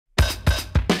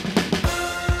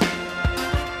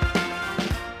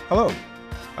Hello,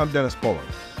 I'm Dennis Pullin.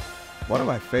 One of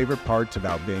my favorite parts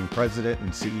about being president and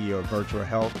CEO of Virtua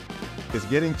Health is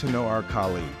getting to know our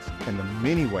colleagues and the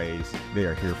many ways they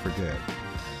are here for good.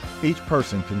 Each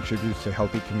person contributes to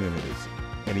healthy communities,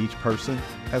 and each person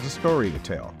has a story to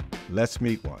tell. Let's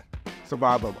meet one. So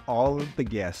Bob, of all of the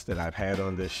guests that I've had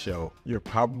on this show, you're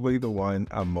probably the one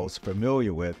I'm most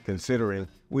familiar with, considering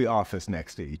we office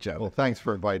next to each other. Well, thanks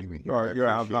for inviting me.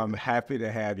 I'm happy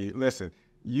to have you. Listen,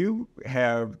 you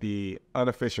have the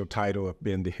unofficial title of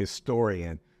being the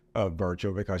historian of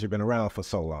Virtua because you've been around for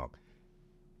so long.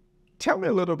 Tell me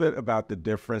a little bit about the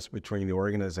difference between the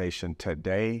organization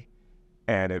today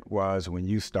and it was when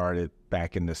you started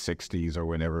back in the 60s or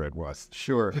whenever it was.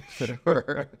 Sure.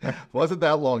 Wasn't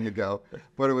that long ago,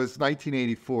 but it was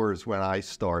 1984 is when I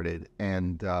started.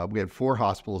 And we had 4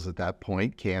 hospitals at that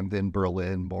point: Camden,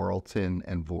 Berlin, Morrilton,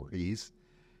 and Voorhees.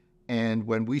 And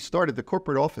when we started, the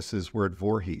corporate offices were at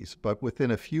Voorhees, but within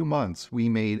a few months, we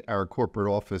made our corporate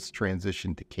office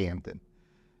transition to Camden.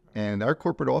 And our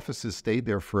corporate offices stayed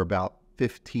there for about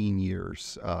 15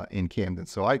 years in Camden.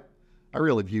 So I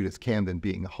really viewed as Camden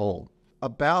being home.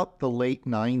 About the late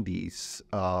 90s,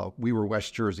 we were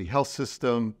West Jersey Health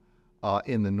System.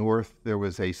 In the north, there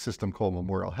was a system called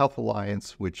Memorial Health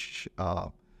Alliance, which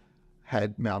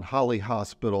had Mount Holly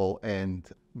Hospital, and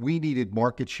we needed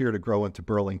market share to grow into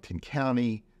Burlington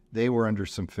County. They were under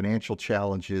some financial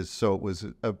challenges, so it was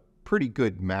a pretty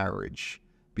good marriage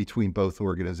between both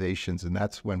organizations, and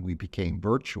that's when we became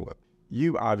Virtua.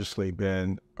 You've obviously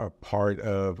been a part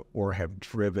of or have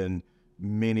driven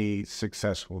many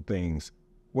successful things.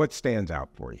 What stands out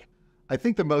for you? I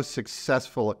think the most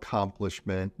successful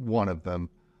accomplishment, one of them,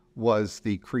 was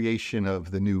the creation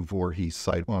of the new Voorhees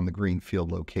site on the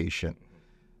Greenfield location.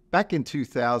 Back in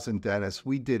 2000, Dennis,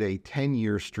 we did a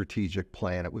 10-year strategic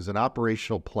plan. It was an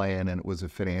operational plan and it was a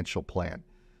financial plan.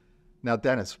 Now,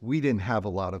 Dennis, we didn't have a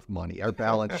lot of money. Our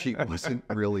balance sheet wasn't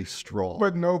really strong.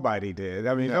 But nobody did.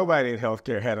 I mean, nobody in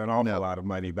healthcare had an awful lot of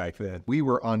money back then. We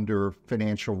were under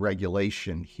financial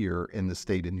regulation here in the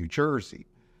state of New Jersey.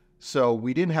 So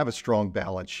we didn't have a strong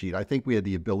balance sheet. I think we had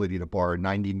the ability to borrow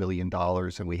 $90 million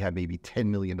and we had maybe $10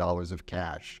 million of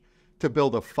cash to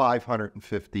build a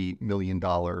 $550 million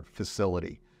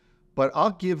facility. But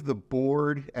I'll give the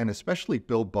board, and especially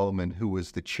Bill Bowman, who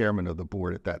was the chairman of the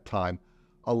board at that time,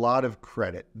 a lot of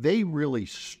credit. They really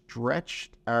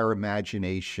stretched our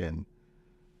imagination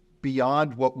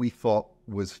beyond what we thought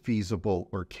was feasible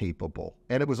or capable.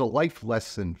 And it was a life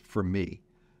lesson for me.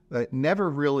 Never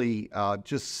really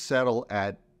just settle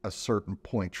at a certain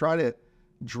point. Try to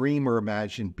dream or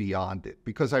imagine beyond it,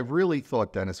 because I really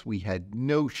thought, Dennis, we had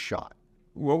no shot.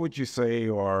 What would you say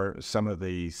are some of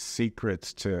the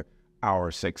secrets to our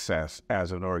success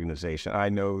as an organization? I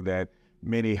know that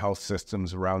many health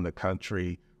systems around the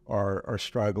country are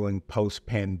struggling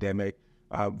post-pandemic.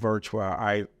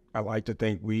 Virtua, I like to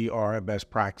think we are a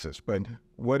best practice, but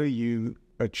what do you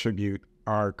attribute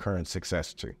our current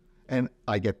success to? And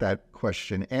I get that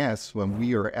question asked when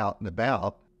we are out and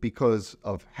about because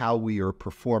of how we are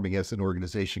performing as an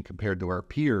organization compared to our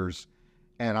peers.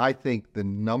 And I think the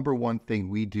number one thing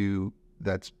we do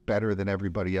that's better than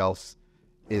everybody else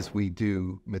is we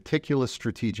do meticulous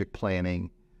strategic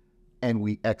planning and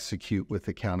we execute with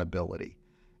accountability.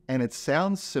 And it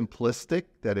sounds simplistic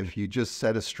that if you just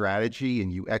set a strategy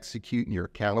and you execute and you're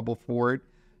accountable for it,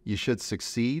 you should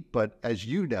succeed. But as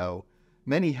you know,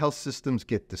 many health systems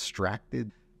get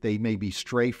distracted. They maybe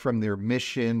stray from their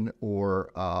mission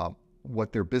or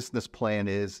what their business plan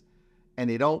is, and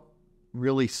they don't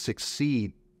really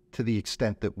succeed to the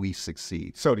extent that we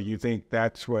succeed. So do you think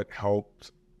that's what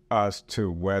helps us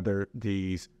to weather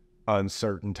these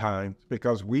uncertain times?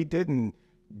 Because we didn't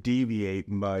deviate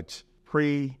much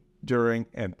pre, during,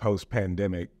 and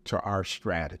post-pandemic to our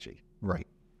strategy. Right.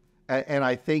 And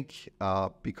I think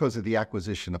because of the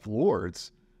acquisition of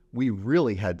Lords, we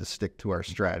really had to stick to our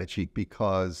strategy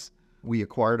because we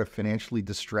acquired a financially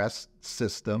distressed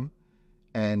system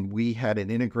and we had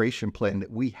an integration plan that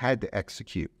we had to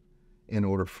execute in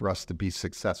order for us to be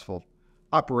successful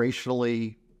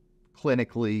operationally,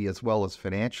 clinically, as well as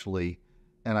financially.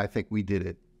 And I think we did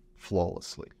it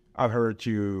flawlessly. I've heard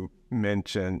you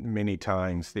mention many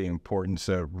times the importance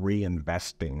of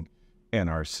reinvesting in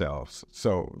ourselves.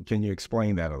 So can you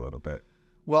explain that a little bit?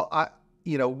 Well,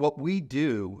 what we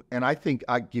do, and I think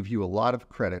I give you a lot of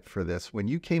credit for this, when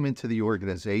you came into the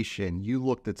organization, you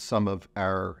looked at some of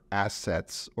our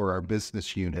assets or our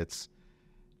business units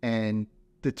and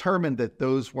determined that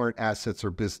those weren't assets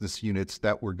or business units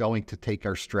that were going to take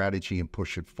our strategy and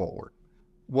push it forward.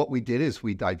 what we did is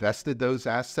we divested those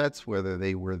assets, whether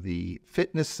they were the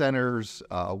fitness centers,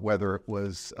 whether it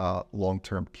was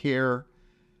long-term care,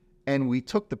 and we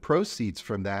took the proceeds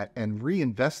from that and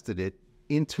reinvested it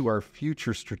into our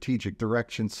future strategic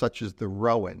directions, such as the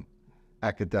Rowan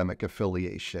academic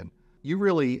affiliation. You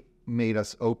really made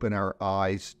us open our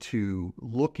eyes to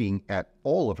looking at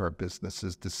all of our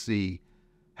businesses to see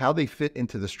how they fit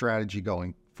into the strategy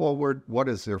going forward, what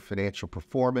is their financial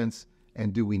performance,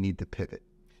 and do we need to pivot?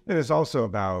 And it's also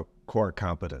about core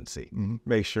competency.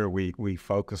 Make sure we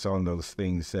focus on those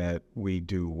things that we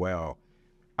do well.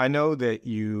 I know that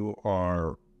you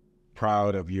are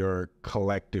proud of your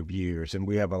collective years, and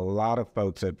we have a lot of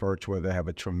folks at Virtua that have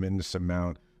a tremendous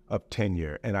amount of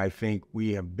tenure, and I think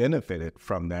we have benefited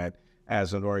from that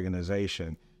as an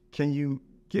organization. Can you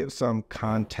give some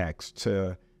context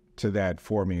to that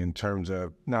for me in terms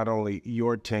of not only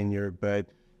your tenure, but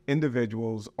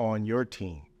individuals on your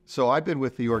team? So I've been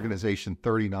with the organization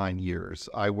 39 years.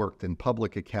 I worked in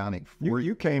public accounting.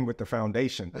 You came with the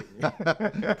foundation.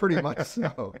 Pretty much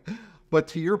so. But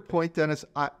to your point, Dennis,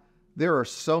 there are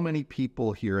so many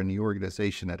people here in the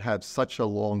organization that have such a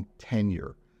long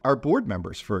tenure. Our board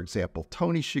members, for example,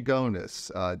 Tony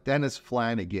Shigonis, Dennis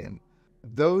Flanagan,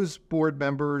 those board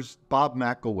members, Bob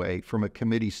McElway from a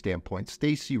committee standpoint,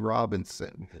 Stacy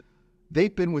Robinson,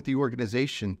 they've been with the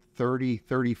organization 30,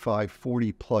 35,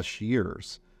 40 plus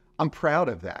years. I'm proud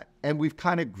of that. And we've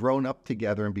kind of grown up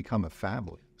together and become a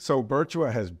family. So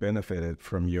Virtua has benefited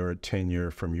from your tenure,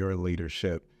 from your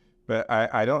leadership, but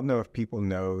I don't know if people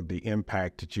know the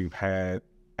impact that you've had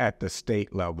at the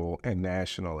state level and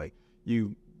nationally.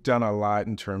 You've done a lot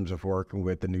in terms of working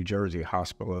with the New Jersey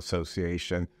Hospital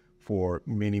Association for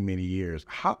many, many years.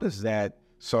 How does that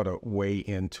sort of weigh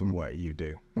into what you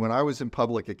do? When I was in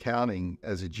public accounting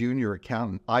as a junior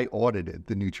accountant, I audited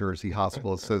the New Jersey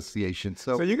Hospital Association.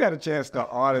 So you got a chance to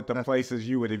audit the places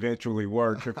you would eventually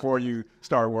work before you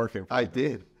start working. I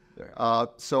did.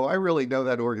 So I really know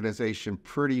that organization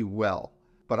pretty well.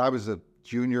 But I was a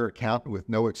junior accountant with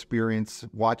no experience,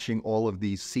 watching all of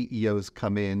these CEOs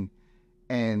come in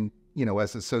and,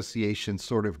 as associations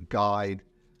sort of guide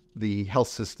the health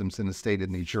systems in the state of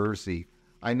New Jersey.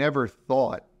 I never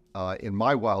thought in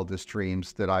my wildest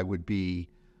dreams that I would be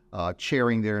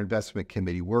chairing their investment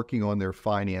committee, working on their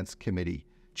finance committee,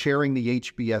 chairing the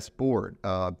HBS board,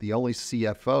 the only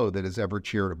CFO that has ever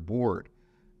chaired a board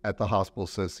at the Hospital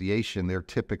Association. They're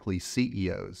typically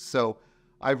CEOs. So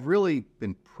I've really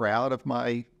been proud of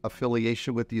my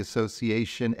affiliation with the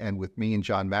association, and with me and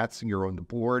John Matzinger on the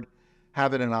board,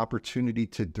 having an opportunity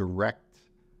to direct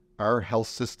our health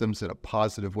systems in a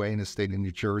positive way in the state of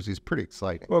New Jersey is pretty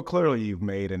exciting. Well, clearly you've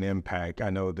made an impact.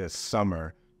 I know this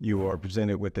summer you were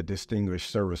presented with the Distinguished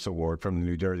Service Award from the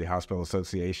New Jersey Hospital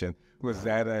Association. Was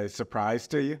that a surprise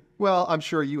to you? Well, I'm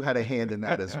sure you had a hand in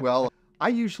that as well. I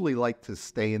usually like to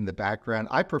stay in the background.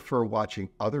 I prefer watching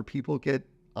other people get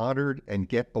honored and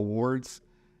get awards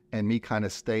and me kind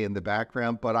of stay in the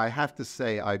background. But I have to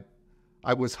say,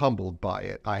 I was humbled by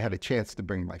it. I had a chance to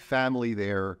bring my family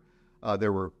there.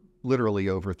 There were literally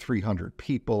over 300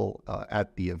 people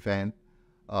at the event.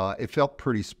 It felt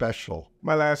pretty special.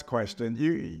 My last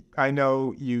question, I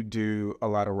know you do a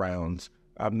lot of rounds,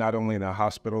 not only in our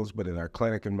hospitals, but in our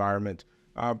clinic environment.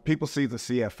 People see the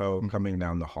CFO coming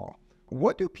down the hall.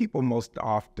 What do people most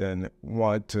often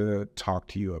want to talk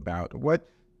to you about? What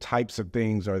types of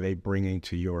things are they bringing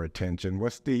to your attention?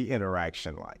 What's the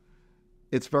interaction like?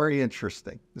 It's very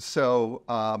interesting. So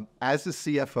as a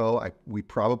CFO, we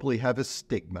probably have a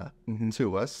stigma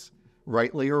to us,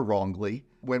 rightly or wrongly.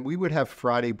 When we would have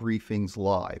Friday briefings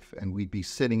live and we'd be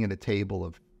sitting at a table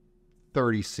of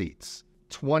 30 seats,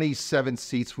 27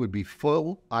 seats would be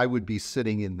full. I would be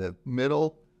sitting in the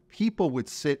middle. People would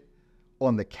sit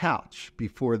on the couch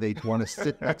before they'd want to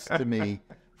sit next to me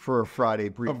for a Friday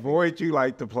briefing. Avoid you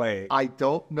like to play. I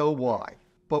don't know why.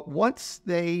 But once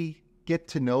they get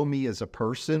to know me as a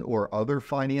person or other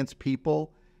finance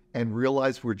people and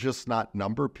realize we're just not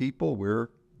number people, we're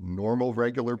normal,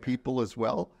 regular people as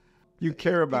well. You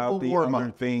care about the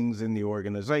other things in the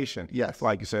organization. Yes.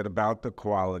 Like you said, about the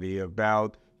quality,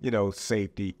 about,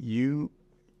 safety. You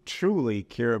truly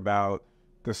care about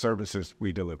the services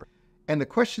we deliver. And the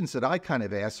questions that I kind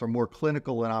of ask are more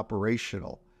clinical and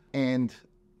operational, and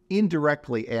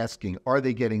indirectly asking, are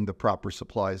they getting the proper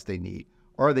supplies they need?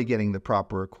 Are they getting the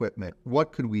proper equipment?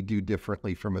 What could we do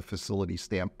differently from a facility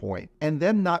standpoint? And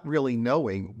them not really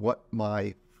knowing what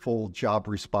my full job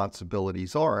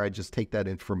responsibilities are. I just take that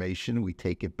information, we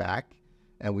take it back,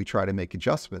 and we try to make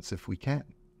adjustments if we can.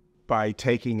 By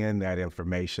taking in that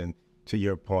information, to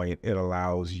your point, it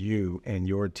allows you and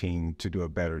your team to do a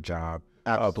better job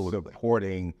Absolutely.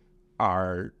 supporting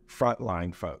our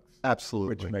frontline folks.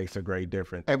 Absolutely. Which makes a great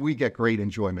difference. And we get great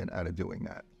enjoyment out of doing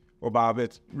that. Well, Bob,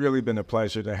 it's really been a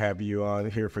pleasure to have you on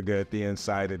Here for Good, the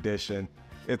Inside Edition.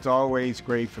 It's always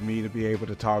great for me to be able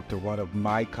to talk to one of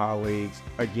my colleagues.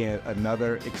 Again,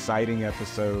 another exciting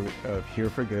episode of Here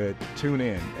for Good. Tune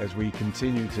in as we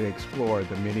continue to explore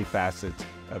the many facets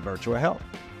of virtual health.